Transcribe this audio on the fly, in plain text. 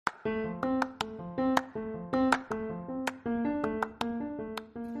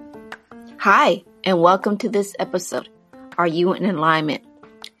Hi, and welcome to this episode. Are you in alignment?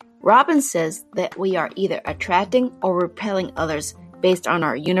 Robin says that we are either attracting or repelling others based on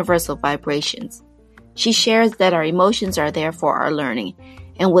our universal vibrations. She shares that our emotions are there for our learning,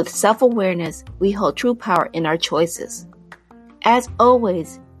 and with self-awareness, we hold true power in our choices. As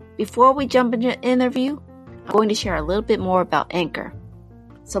always, before we jump into the interview, I'm going to share a little bit more about Anchor.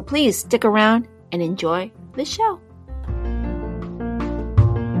 So please stick around and enjoy the show.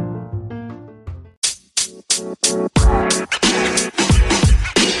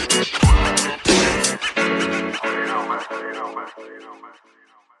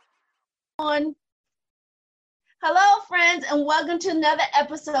 Hello, friends, and welcome to another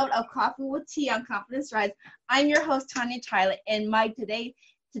episode of Coffee with Tea on Confidence Rise. I'm your host, Tanya Tyler, and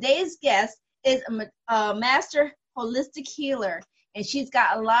today's guest is a master holistic healer, and she's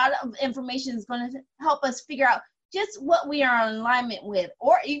got a lot of information that's going to help us figure out just what we are in alignment with,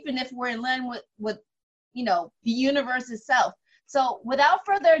 or even if we're in alignment with the universe itself. So, without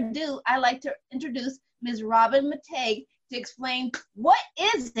further ado, I'd like to introduce Ms. Robin Mateg to explain what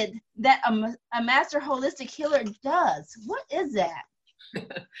is it that a master holistic healer does. What is that?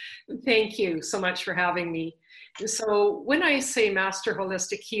 Thank you so much for having me. So when I say master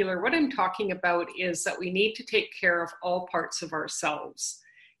holistic healer, what I'm talking about is that we need to take care of all parts of ourselves.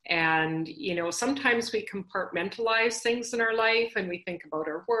 And, sometimes we compartmentalize things in our life and we think about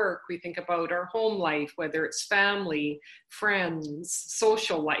our work, we think about our home life, whether it's family, friends,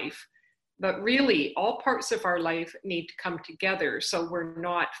 social life. But really, all parts of our life need to come together so we're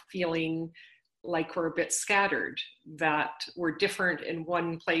not feeling like we're a bit scattered, that we're different in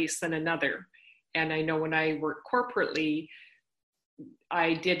one place than another. And I know when I worked corporately,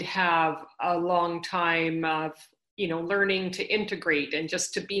 I did have a long time of, learning to integrate and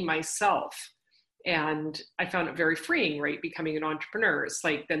just to be myself. And I found it very freeing, right? Becoming an entrepreneur. It's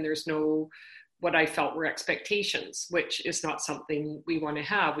like, then there's no, what I felt were expectations, which is not something we want to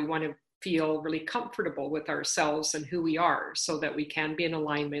have. We want to feel really comfortable with ourselves and who we are so that we can be in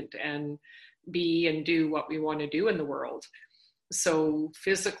alignment and be and do what we want to do in the world. So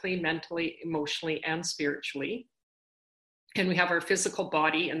physically, mentally, emotionally, and spiritually. And we have our physical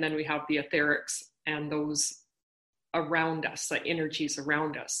body, and then we have the etherics and those around us, the energies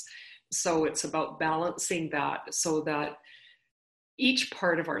around us. So it's about balancing that so that each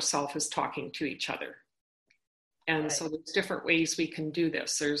part of ourself is talking to each other. And right. So there's different ways we can do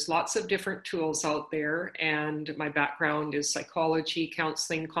this. There's lots of different tools out there. And my background is psychology,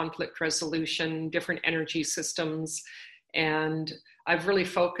 counseling, conflict resolution, different energy systems. And I've really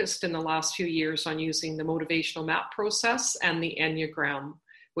focused in the last few years on using the motivational map process and the Enneagram,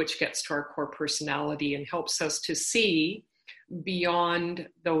 which gets to our core personality and helps us to see beyond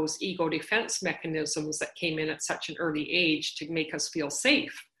those ego defense mechanisms that came in at such an early age to make us feel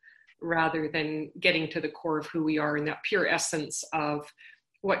safe, rather than getting to the core of who we are and that pure essence of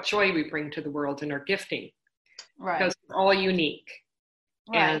what joy we bring to the world and our gifting. Right. Because we're all unique.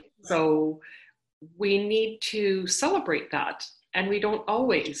 Right. And so we need to celebrate that. And we don't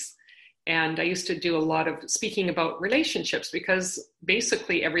always. And I used to do a lot of speaking about relationships because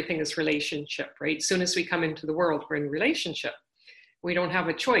basically everything is relationship, right? As soon as we come into the world, we're in relationship. We don't have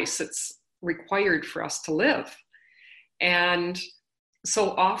a choice. It's required for us to live. And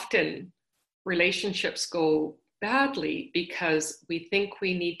so often relationships go badly because we think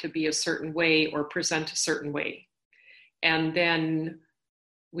we need to be a certain way or present a certain way. And then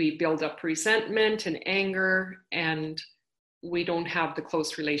we build up resentment and anger, and we don't have the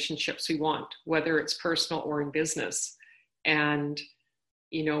close relationships we want, whether it's personal or in business. And,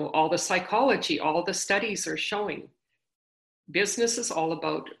 all the psychology, all the studies are showing business is all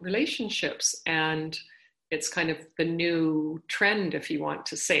about relationships. And it's kind of the new trend, if you want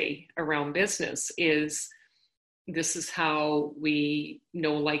to say, around business is this is how we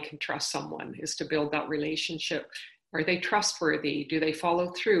know, like, and trust someone, is to build that relationship. Are they trustworthy? Do they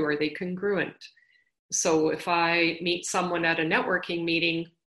follow through? Are they congruent? So if I meet someone at a networking meeting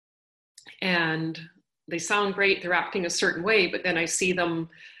and they sound great, they're acting a certain way, but then I see them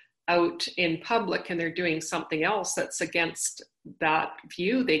out in public and they're doing something else that's against that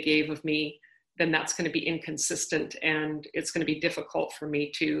view they gave of me, then that's going to be inconsistent and it's going to be difficult for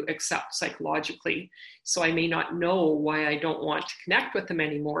me to accept psychologically. So I may not know why I don't want to connect with them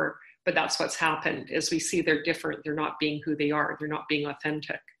anymore, but that's what's happened. As we see they're different, they're not being who they are, they're not being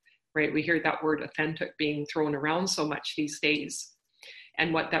authentic. Right? We hear that word authentic being thrown around so much these days.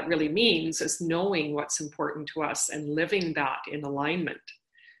 And what that really means is knowing what's important to us and living that in alignment.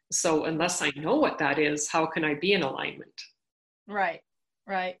 So unless I know what that is, how can I be in alignment? Right.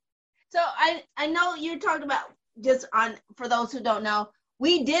 So I know you talked about, just on, for those who don't know,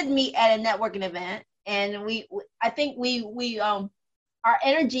 we did meet at a networking event, and I think we our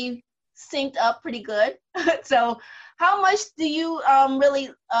energy synced up pretty good. So how much do you really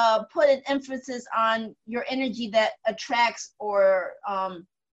put an emphasis on your energy that attracts, or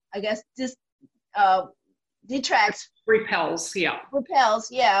I guess just detracts, Repels, yeah. repels,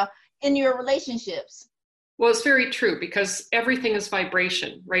 yeah, in your relationships? Well, it's very true, because everything is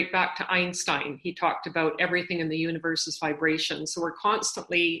vibration. Right back to Einstein, he talked about everything in the universe is vibration. So we're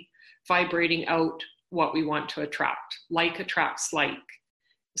constantly vibrating out what we want to attract. Like attracts like.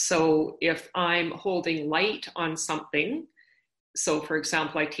 So if I'm holding light on something, so for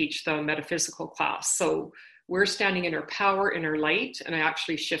example, I teach the metaphysical class. So we're standing in our power, in our light, and I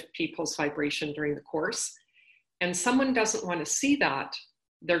actually shift people's vibration during the course. And someone doesn't want to see that,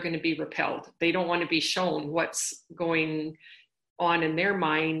 they're going to be repelled. They don't want to be shown what's going on in their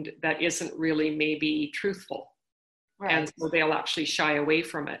mind that isn't really maybe truthful. Right. And so they'll actually shy away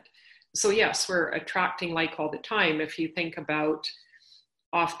from it. So yes, we're attracting like all the time. If you think about,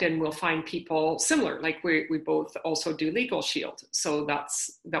 often we'll find people similar, like we both also do Legal Shield. So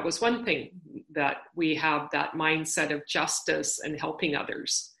that was one thing, that we have that mindset of justice and helping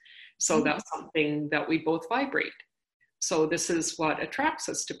others. So that's something that we both vibrate. So this is what attracts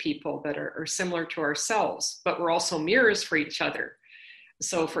us to people that are similar to ourselves, but we're also mirrors for each other.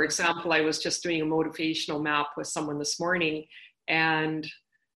 So for example, I was just doing a motivational map with someone this morning, and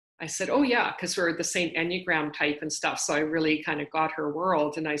I said, oh yeah, because we're the same Enneagram type and stuff. So I really kind of got her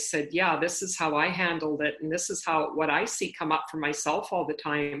world. And I said, yeah, this is how I handled it. And this is what I see come up for myself all the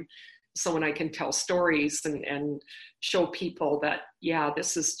time. So when I can tell stories and show people that, yeah,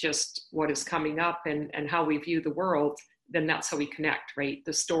 this is just what is coming up and how we view the world, then that's how we connect, right?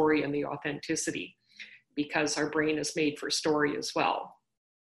 The story and the authenticity, because our brain is made for story as well.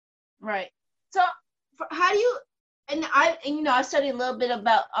 Right. So how do you, and I studied a little bit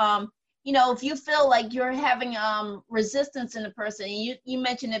about, if you feel like you're having resistance in a person, and you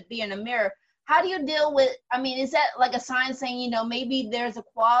mentioned it being a mirror, how do you deal with, is that like a sign saying, maybe there's a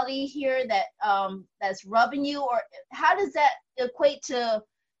quality here that that's rubbing you, or how does that equate to,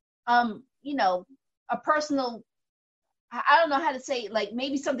 a personal, I don't know how to say, like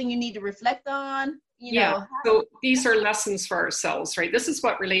maybe something you need to reflect on, Yeah. So these are lessons for ourselves, right? This is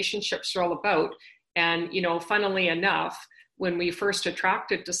what relationships are all about. And, funnily enough, when we first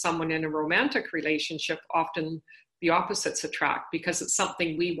attracted to someone in a romantic relationship, often the opposites attract, because it's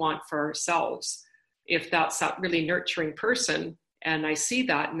something we want for ourselves. If that's that really nurturing person, and I see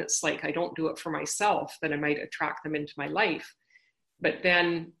that, and it's like, I don't do it for myself, then I might attract them into my life. But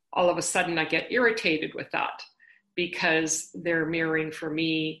then all of a sudden I get irritated with that, because they're mirroring for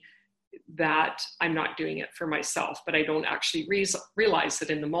me that I'm not doing it for myself, but I don't actually realize it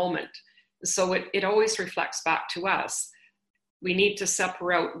in the moment. So it always reflects back to us. We need to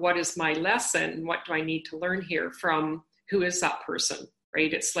separate out what is my lesson, what do I need to learn here, from who is that person,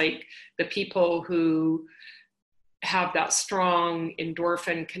 right? It's like the people who have that strong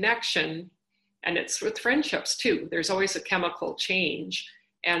endorphin connection, and it's with friendships too. There's always a chemical change.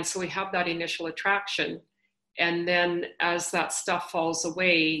 And so we have that initial attraction. And then as that stuff falls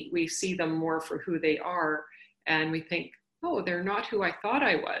away, we see them more for who they are. And we think, oh, they're not who I thought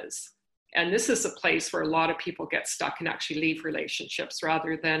I was. And this is a place where a lot of people get stuck and actually leave relationships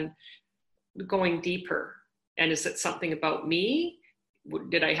rather than going deeper. And is it something about me?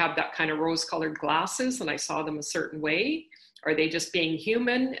 Did I have that kind of rose-colored glasses and I saw them a certain way? Are they just being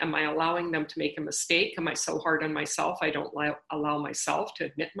human? Am I allowing them to make a mistake? Am I so hard on myself I don't allow myself to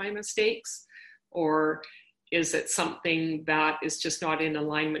admit my mistakes? Or is it something that is just not in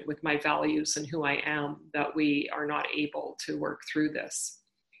alignment with my values and who I am, that we are not able to work through this?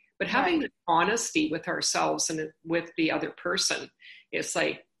 But having the honesty with ourselves and with the other person, it's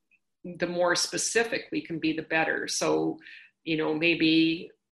like the more specific we can be, the better. So,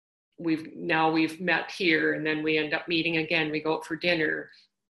 maybe we've met here and then we end up meeting again, we go out for dinner,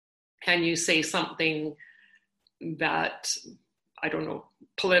 and you say something that, I don't know,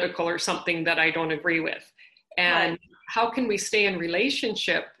 political or something that I don't agree with. And how can we stay in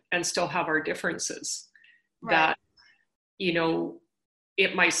relationship and still have our differences? That,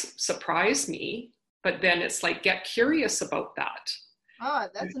 it might surprise me, but then it's like, get curious about that. Oh,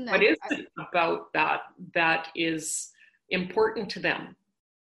 that's nice. What is it about that is important to them?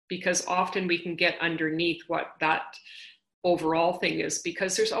 Because often we can get underneath what that overall thing is,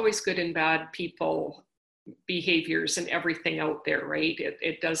 because there's always good and bad people, behaviors and everything out there, right?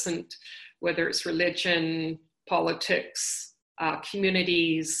 It doesn't, whether it's religion, politics,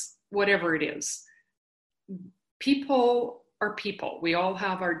 communities, whatever it is, people are people. We all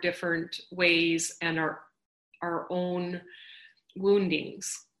have our different ways and our own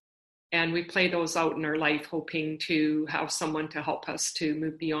woundings. And we play those out in our life, hoping to have someone to help us to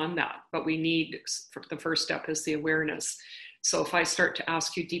move beyond that. But we need, the first step is the awareness. So if I start to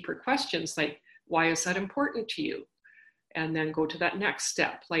ask you deeper questions, like, why is that important to you? And then go to that next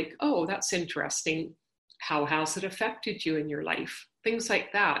step, like, oh, that's interesting. How has it affected you in your life? Things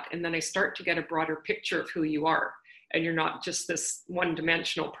like that. And then I start to get a broader picture of who you are. And you're not just this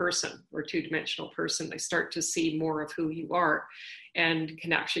one-dimensional person or two-dimensional person. I start to see more of who you are and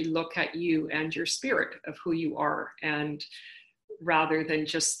can actually look at you and your spirit of who you are, and rather than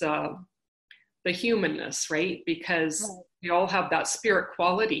just the humanness, right? Because we all have that spirit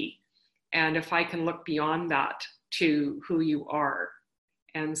quality. And if I can look beyond that to who you are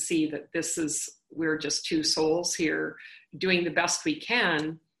and see that we're just two souls here doing the best we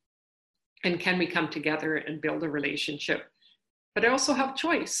can, and can we come together and build a relationship? But I also have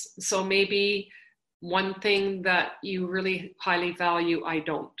choice. So maybe one thing that you really highly value, I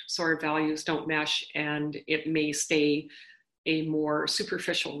don't. So our values don't mesh, and it may stay a more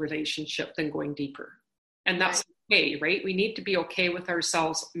superficial relationship than going deeper. And that's okay, right? We need to be okay with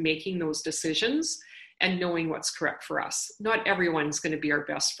ourselves making those decisions and knowing what's correct for us. Not everyone's going to be our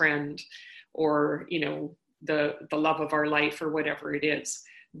best friend or, the love of our life or whatever it is,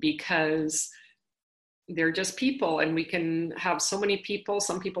 because they're just people, and we can have so many people.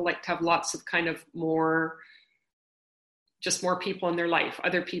 Some people like to have lots of kind of more people in their life.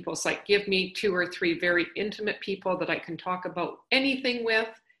 Other people, it's like, give me 2 or 3 very intimate people that I can talk about anything with,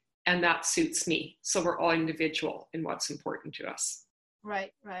 and that suits me. So we're all individual in what's important to us.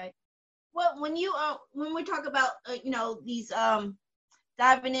 Right. Well, when we talk about these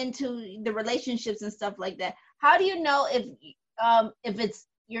diving into the relationships and stuff like that, how do you know if it's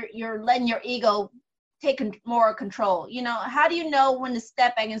you're letting your ego take more control? How do you know when to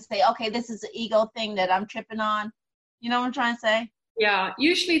step back and say, okay, this is an ego thing that I'm tripping on? You know what I'm trying to say? Yeah,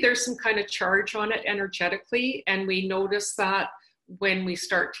 usually there's some kind of charge on it energetically, and we notice that when we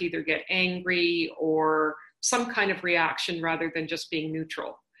start to either get angry or some kind of reaction rather than just being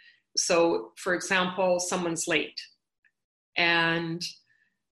neutral. So, for example, someone's late, and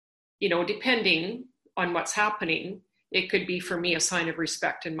depending on what's happening, it could be for me a sign of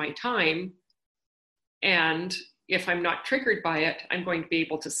respect in my time. And if I'm not triggered by it, I'm going to be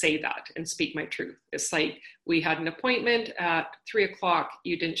able to say that and speak my truth. It's like, we had an appointment at 3:00,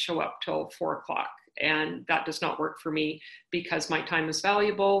 you didn't show up till 4:00. And that does not work for me because my time is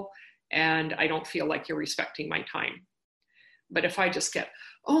valuable and I don't feel like you're respecting my time. But if I just get,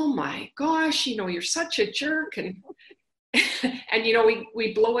 oh my gosh, you're such a jerk. And,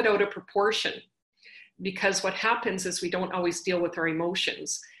 we blow it out of proportion, because what happens is we don't always deal with our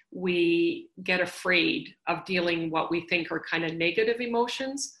emotions. We get afraid of dealing what we think are kind of negative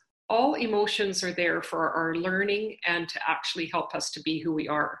emotions. All emotions are there for our learning and to actually help us to be who we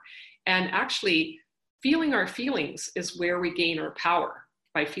are. And actually, feeling our feelings is where we gain our power.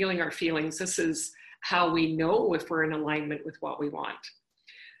 By feeling our feelings, this is how we know if we're in alignment with what we want.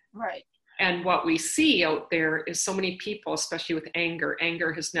 Right. And what we see out there is so many people, especially with anger.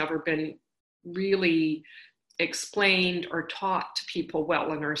 Anger has never been really explained or taught to people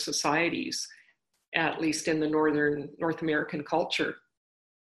well in our societies, at least in the North American culture.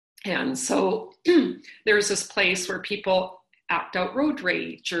 And so there's this place where people act out road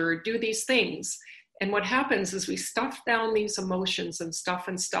rage or do these things. And what happens is we stuff down these emotions and stuff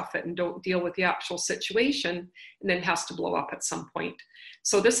it and don't deal with the actual situation, and then it has to blow up at some point.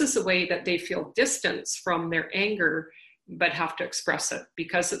 So this is the way that they feel distance from their anger, but have to express it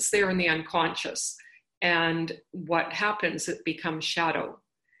because it's there in the unconscious. And what happens, it becomes shadow.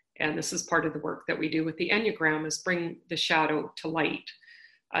 And this is part of the work that we do with the Enneagram, is bring the shadow to light.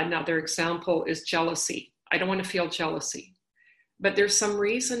 Another example is jealousy. I don't want to feel jealousy, but there's some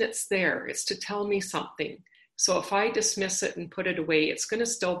reason it's there. It's to tell me something. So if I dismiss it and put it away, it's going to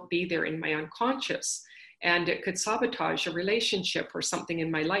still be there in my unconscious, and it could sabotage a relationship or something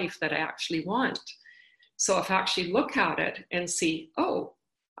in my life that I actually want. So if I actually look at it and see, oh,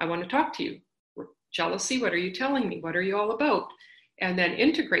 I want to talk to you. Jealousy, what are you telling me? What are you all about? And then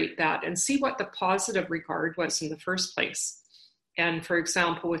integrate that and see what the positive regard was in the first place. And for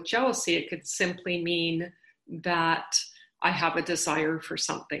example, with jealousy, it could simply mean that I have a desire for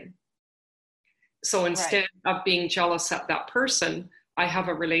something. So instead of being jealous at that person, I have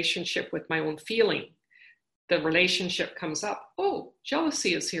a relationship with my own feeling. The relationship comes up. Oh,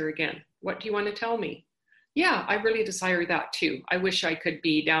 jealousy is here again. What do you want to tell me? Yeah, I really desire that too. I wish I could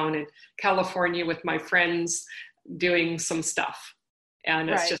be down in California with my friends doing some stuff. And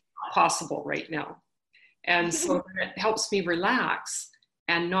it's just not possible right now. And so it helps me relax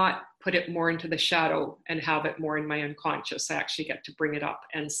and not put it more into the shadow and have it more in my unconscious. I actually get to bring it up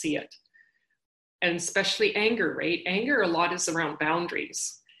and see it. And especially anger, right? Anger a lot is around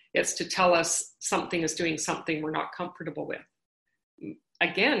boundaries. It's to tell us something is doing something we're not comfortable with.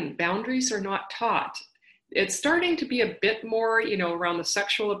 Again, boundaries are not taught. It's starting to be a bit more, around the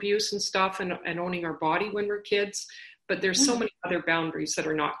sexual abuse and stuff and owning our body when we're kids, but there's so many other boundaries that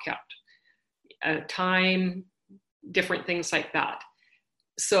are not kept. Time, different things like that.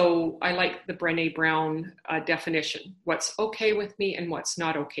 So I like the Brené Brown definition, what's okay with me and what's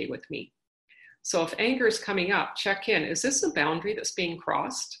not okay with me. So if anger is coming up, check in. Is this a boundary that's being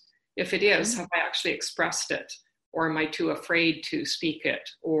crossed? If it is, have I actually expressed it? Or am I too afraid to speak it?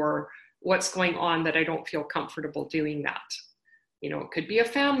 Or what's going on that I don't feel comfortable doing that? It could be a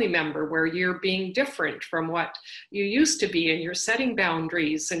family member where you're being different from what you used to be and you're setting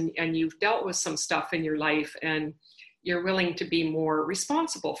boundaries and you've dealt with some stuff in your life and you're willing to be more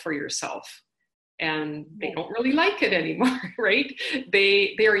responsible for yourself. And they don't really like it anymore, right?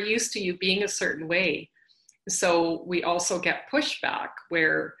 They are used to you being a certain way. So we also get pushback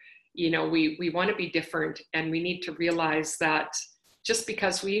where, we want to be different, and we need to realize that just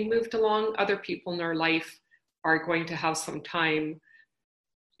because we moved along, other people in our life are going to have some time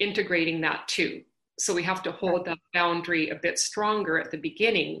integrating that too. So we have to hold that boundary a bit stronger at the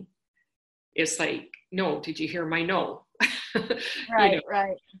beginning. It's like, no, did you hear my no? Right,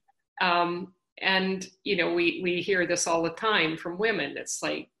 right. And, we hear this all the time from women. It's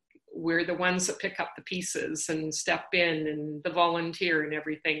like, we're the ones that pick up the pieces and step in and the volunteer and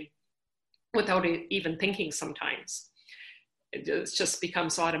everything without even thinking sometimes. It just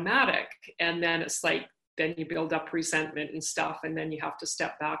becomes automatic. And then it's like, then you build up resentment and stuff. And then you have to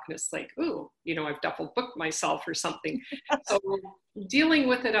step back and it's like, ooh, I've double booked myself or something. So dealing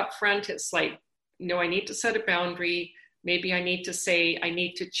with it up front, it's like, no, I need to set a boundary. Maybe I need to say, I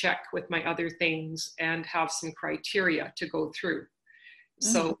need to check with my other things and have some criteria to go through.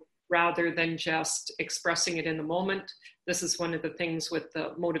 So rather than just expressing it in the moment, this is one of the things with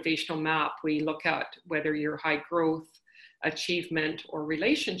the motivational map. We look at whether you're high growth, achievement, or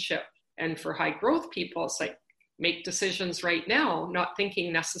relationship. And for high growth people, it's like, make decisions right now, not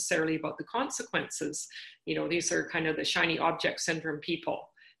thinking necessarily about the consequences. These are kind of the shiny object syndrome people.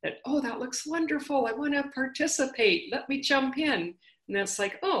 That, oh, that looks wonderful. I want to participate. Let me jump in. And then it's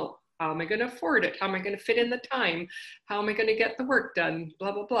like, oh, how am I going to afford it? How am I going to fit in the time? How am I going to get the work done?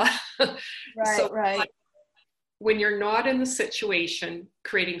 Blah, blah, blah. Right, right. When you're not in the situation,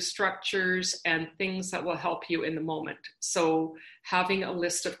 creating structures and things that will help you in the moment. So having a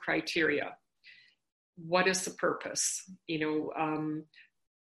list of criteria. What is the purpose?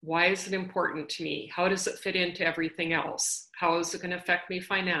 Why is it important to me? How does it fit into everything else? How is it going to affect me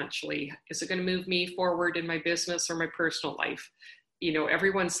financially? Is it going to move me forward in my business or my personal life?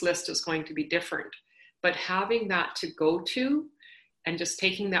 Everyone's list is going to be different, but having that to go to and just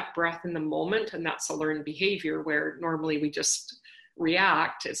taking that breath in the moment, and that's a learned behavior where normally we just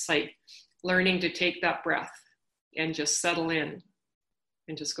react. It's like learning to take that breath and just settle in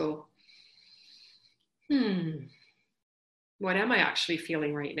and just go, what am I actually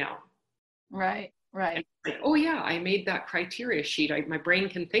feeling right now? Right, right. Like, oh yeah, I made that criteria sheet. My brain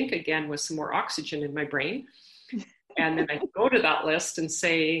can think again with some more oxygen in my brain. And then I can go to that list and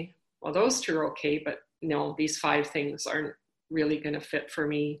say, well, those two are okay, but no, these 5 things aren't really going to fit for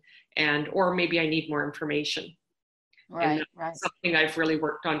me. Or maybe I need more information. Right, right. Something I've really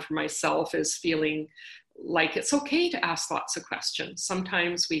worked on for myself is feeling like it's okay to ask lots of questions.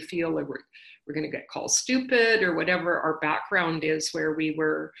 Sometimes we feel like we're going to get called stupid or whatever our background is, where we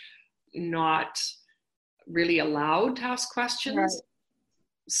were not really allowed to ask questions. Right.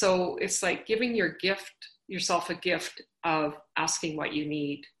 So it's like giving yourself a gift of asking what you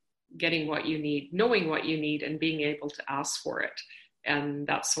need, getting what you need, knowing what you need, and being able to ask for it. And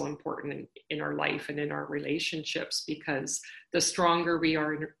that's so important in our life and in our relationships, because the stronger we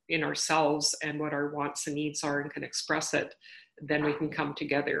are in ourselves and what our wants and needs are and can express it, then we can come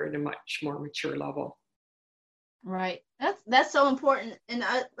together at a much more mature level. Right. That's so important. And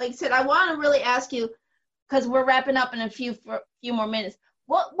like I said, I want to really ask you, because we're wrapping up in a few more minutes,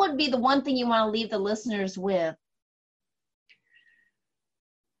 what would be the one thing you want to leave the listeners with?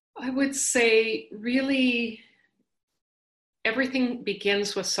 I would say really everything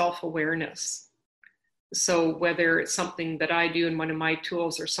begins with self-awareness. So whether it's something that I do in one of my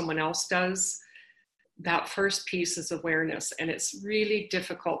tools or someone else does, that first piece is awareness. And it's really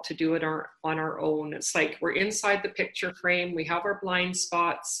difficult to do it on our own. It's like we're inside the picture frame, we have our blind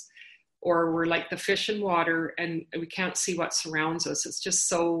spots, or we're like the fish in water and we can't see what surrounds us. It's just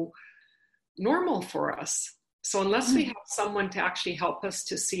so normal for us. So unless we have someone to actually help us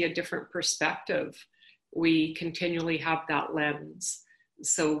to see a different perspective, we continually have that lens.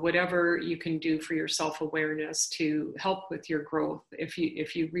 So whatever you can do for your self-awareness to help with your growth, if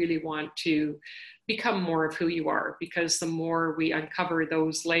you really want to become more of who you are, because the more we uncover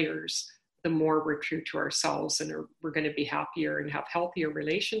those layers, the more we're true to ourselves, and we're going to be happier and have healthier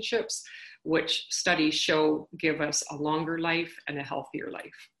relationships, which studies show give us a longer life and a healthier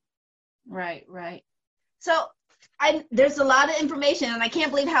life. Right. So there's a lot of information, and I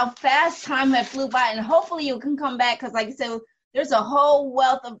can't believe how fast time had flew by, and hopefully you can come back, because like I said, there's a whole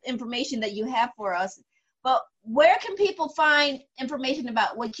wealth of information that you have for us. But where can people find information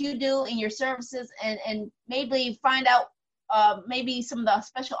about what you do in your services, and maybe find out maybe some of the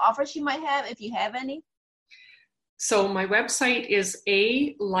special offers you might have, if you have any? So my website is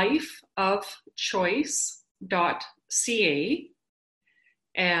alifeofchoice.ca,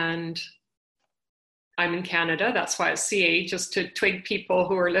 and I'm in Canada. That's why it's CA, just to twig people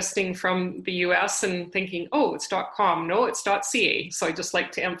who are listening from the US and thinking, oh, it's .com. No, it's .ca. So I just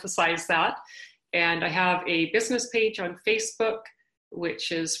like to emphasize that. And I have a business page on Facebook,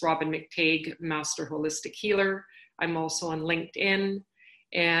 which is Robin McTague, Master Holistic Healer. I'm also on LinkedIn.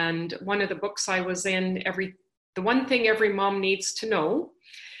 And one of the books I was in, The One Thing Every Mom Needs to Know,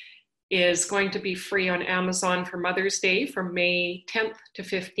 is going to be free on Amazon for Mother's Day from May 10th to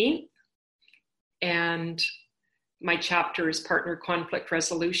 15th. And my chapter is Partner Conflict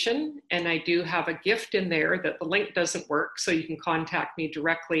Resolution. And I do have a gift in there that the link doesn't work, so you can contact me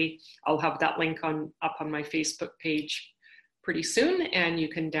directly. I'll have that link up on my Facebook page pretty soon, and you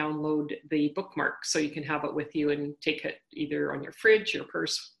can download the bookmark so you can have it with you and take it either on your fridge, your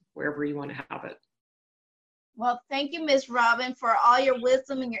purse, wherever you want to have it. Well, thank you, Ms. Robin, for all your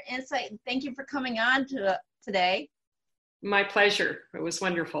wisdom and your insight. And thank you for coming on today. My pleasure. It was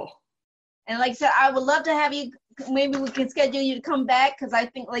wonderful. And like I said, I would love to have you, maybe we can schedule you to come back, because I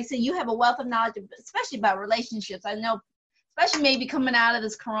think, like I said, you have a wealth of knowledge, especially about relationships. I know, especially maybe coming out of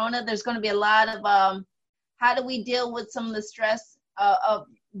this corona, there's going to be a lot of how do we deal with some of the stress of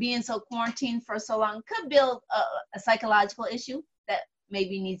being so quarantined for so long. Could build a psychological issue that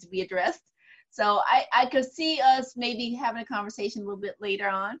maybe needs to be addressed. So I could see us maybe having a conversation a little bit later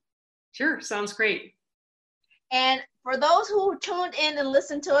on. Sure, sounds great. And for those who tuned in and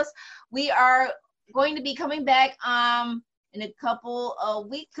listened to us, we are going to be coming back in a couple of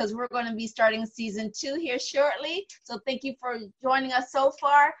weeks, because we're going to be starting season 2 here shortly. So thank you for joining us so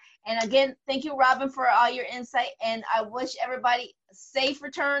far. And again, thank you, Robin, for all your insight. And I wish everybody a safe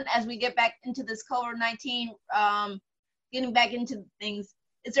return as we get back into this COVID-19, getting back into things.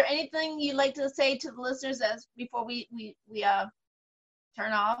 Is there anything you'd like to say to the listeners before we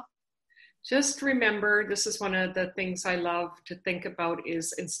turn off? Just remember, this is one of the things I love to think about,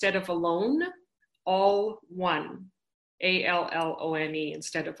 is instead of alone, all one, ALLONE,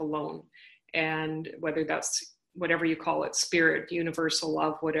 instead of alone. And whether that's whatever you call it, spirit, universal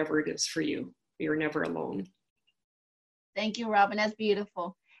love, whatever it is for you, you're never alone. Thank you, Robin. That's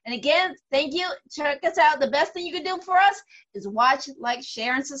beautiful. And again, thank you. Check us out. The best thing you can do for us is watch, like,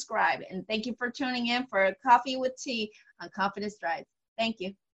 share, and subscribe. And thank you for tuning in for Coffee with Tea on Confidence Strides. Thank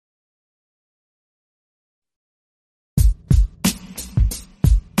you.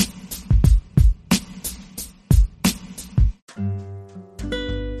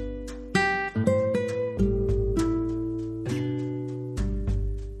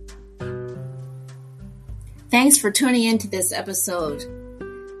 Thanks for tuning in to this episode.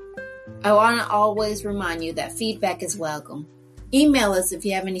 I want to always remind you that feedback is welcome. Email us if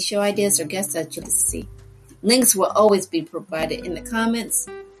you have any show ideas or guests that you'd like to see. Links will always be provided in the comments.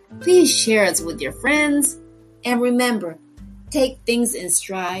 Please share us with your friends. And remember, take things in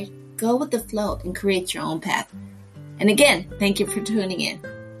stride, go with the flow, and create your own path. And again, thank you for tuning in.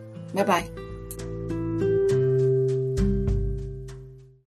 Bye-bye.